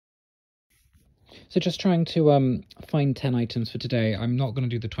So just trying to find 10 items for today. I'm not going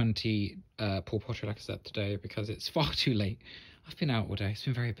to do the 20 Paul Pottery like I said today because it's far too late. I've been out all day, it's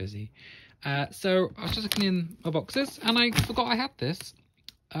been very busy. So I was just looking in my boxes and I forgot I had this.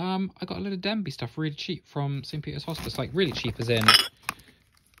 I got a little Denby stuff really cheap from St. Peter's Hospice, like really cheap as in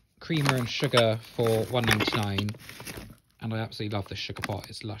creamer and sugar for £1.99. And I absolutely love this sugar pot,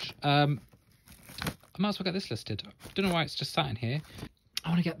 it's lush. I might as well get this listed. I don't know why it's just sat in here. I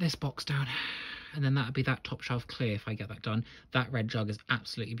want to get this box down. And then that would be that top shelf clear if I get that done. That red jug is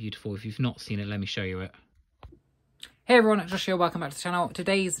absolutely beautiful. If you've not seen it, let me show you it. Hey everyone, it's Josh here. Welcome back to the channel.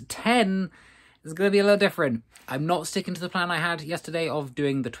 Today's 10 is going to be a little different. I'm not sticking to the plan I had yesterday of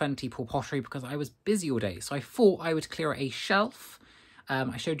doing the 20 Paul Pottery because I was busy all day. So I thought I would clear a shelf.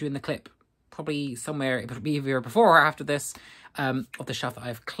 I showed you in the clip, probably somewhere, it would be either before or after this, of the shelf that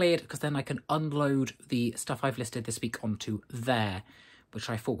I've cleared, because then I can unload the stuff I've listed this week onto there, which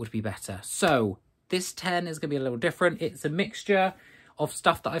I thought would be better. So this 10 is going to be a little different. It's a mixture of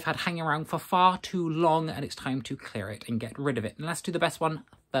stuff that I've had hanging around for far too long, and it's time to clear it and get rid of it. And let's do the best one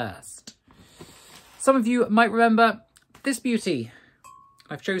first. Some of you might remember this beauty.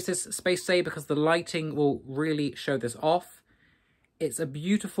 I've chose this space today because the lighting will really show this off. It's a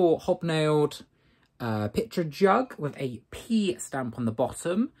beautiful hobnailed picture jug with a P stamp on the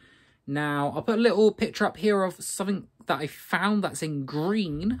bottom. Now, I'll put a little picture up here of something that I found that's in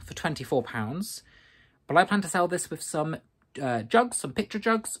green for £24. But I plan to sell this with some jugs, some picture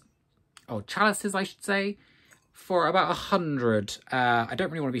jugs, or chalices, I should say, for about 100. I don't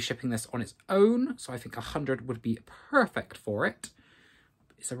really want to be shipping this on its own, so I think 100 would be perfect for it.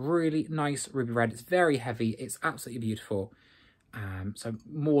 It's a really nice ruby red. It's very heavy. It's absolutely beautiful. So I'm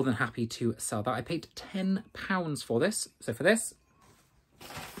more than happy to sell that. I paid £10 for this. So for this,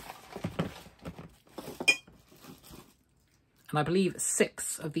 and I believe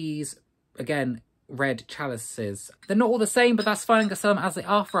 6 of these, again, red chalices. They're not all the same, but that's fine. I'm going to sell them as they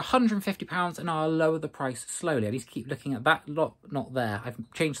are for £150, and I'll lower the price slowly. I need to keep looking at that lot, not there. I've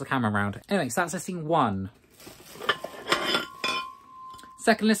changed the camera around. Anyway, so that's listing 1.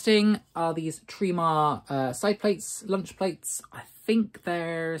 Second listing are these Tremar side plates, lunch plates. I think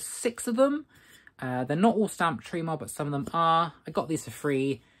there's 6 of them. They're not all stamped Tremar, but some of them are. I got these for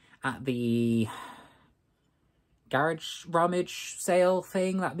free at the garage rummage sale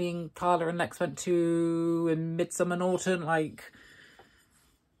thing that me and Carla and Lex went to in Midsummer Norton, like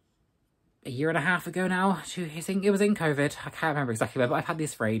a year and a half ago now. I think it was in COVID. I can't remember exactly where, but I've had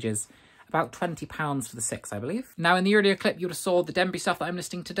these for ages. About £20 for the 6, I believe. Now, in the earlier clip, you would have saw the Denby stuff that I'm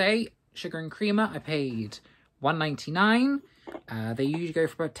listing today. Sugar and creamer, I paid £1.99. They usually go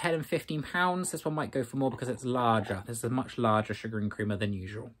for about £10 and £15. This one might go for more because it's larger. This is a much larger sugar and creamer than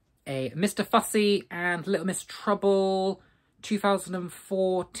usual. A Mr. Fussy and Little Miss Trouble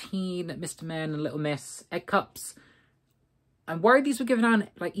 2014 Mr. Men and Little Miss egg cups. I'm worried these were given out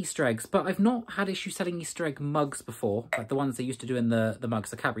like Easter eggs, but I've not had issues selling Easter egg mugs before, like the ones they used to do in the mugs,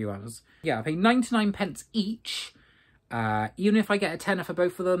 the Cadbury ones. Yeah, I paid 99p each. Even if I get a tenner for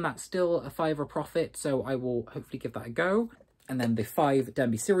both of them, that's still a £5 profit, so I will hopefully give that a go. And then the 5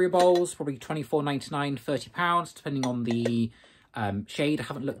 Denby cereal bowls, probably £24.99, £30, depending on the shade. I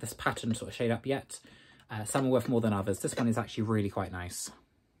haven't looked this pattern sort of shade up yet. Some are worth more than others. This one is actually really quite nice.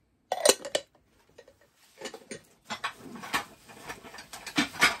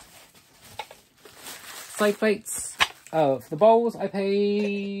 Side plates. For the bowls, I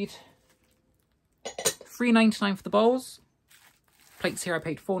paid £3.99 for the bowls. Plates here I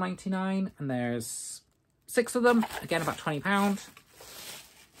paid £4.99, and there's 6 of them. Again, about £20.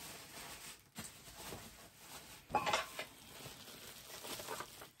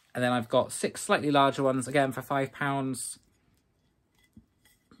 And then I've got 6 slightly larger ones, again for £5.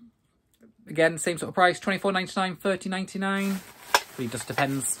 Again, same sort of price, £24.99, £30.99. Really just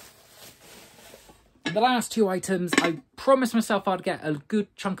depends. The last 2 items, I promised myself I'd get a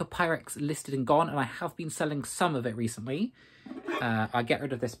good chunk of Pyrex listed and gone, and I have been selling some of it recently. I get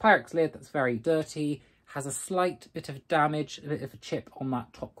rid of this Pyrex lid that's very dirty, has a slight bit of damage, a bit of a chip on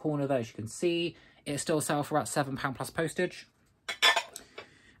that top corner there, as you can see. It still sells for about £7 plus postage.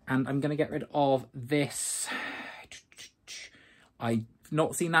 And I'm going to get rid of this. I've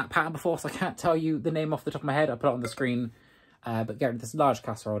not seen that pattern before, so I can't tell you the name off the top of my head. I'll put it on the screen. But get rid of this large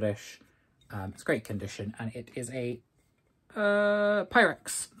casserole dish. It's great condition, and it is a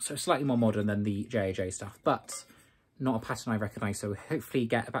Pyrex, so slightly more modern than the J&J stuff, but not a pattern I recognise, so hopefully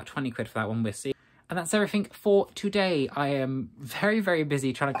get about 20 quid for that one, we'll see. And that's everything for today. I am very, very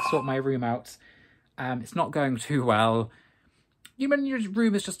busy trying to sort my room out. It's not going too well. You know, when your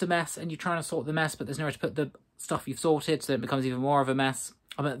room is just a mess and you're trying to sort the mess, but there's nowhere to put the stuff you've sorted, so it becomes even more of a mess.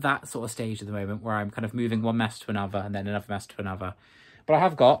 I'm at that sort of stage at the moment where I'm kind of moving one mess to another and then another mess to another. But I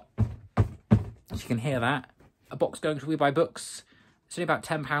have got, as you can hear that, a box going to We Buy Books. It's only about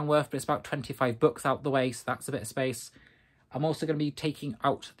 £10 worth, but it's about 25 books out the way, so that's a bit of space. I'm also going to be taking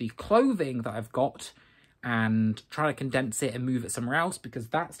out the clothing that I've got and trying to condense it and move it somewhere else, because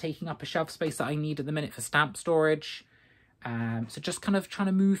that's taking up a shelf space that I need at the minute for stamp storage. So just kind of trying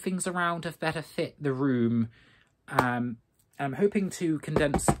to move things around to better fit the room. I'm hoping to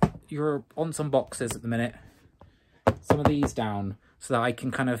condense on some boxes at the minute, some of these down, so that I can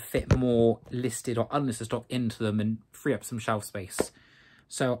kind of fit more listed or unlisted stock into them and free up some shelf space.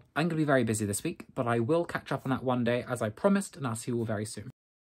 So I'm going to be very busy this week, but I will catch up on that one day as I promised, and I'll see you all very soon.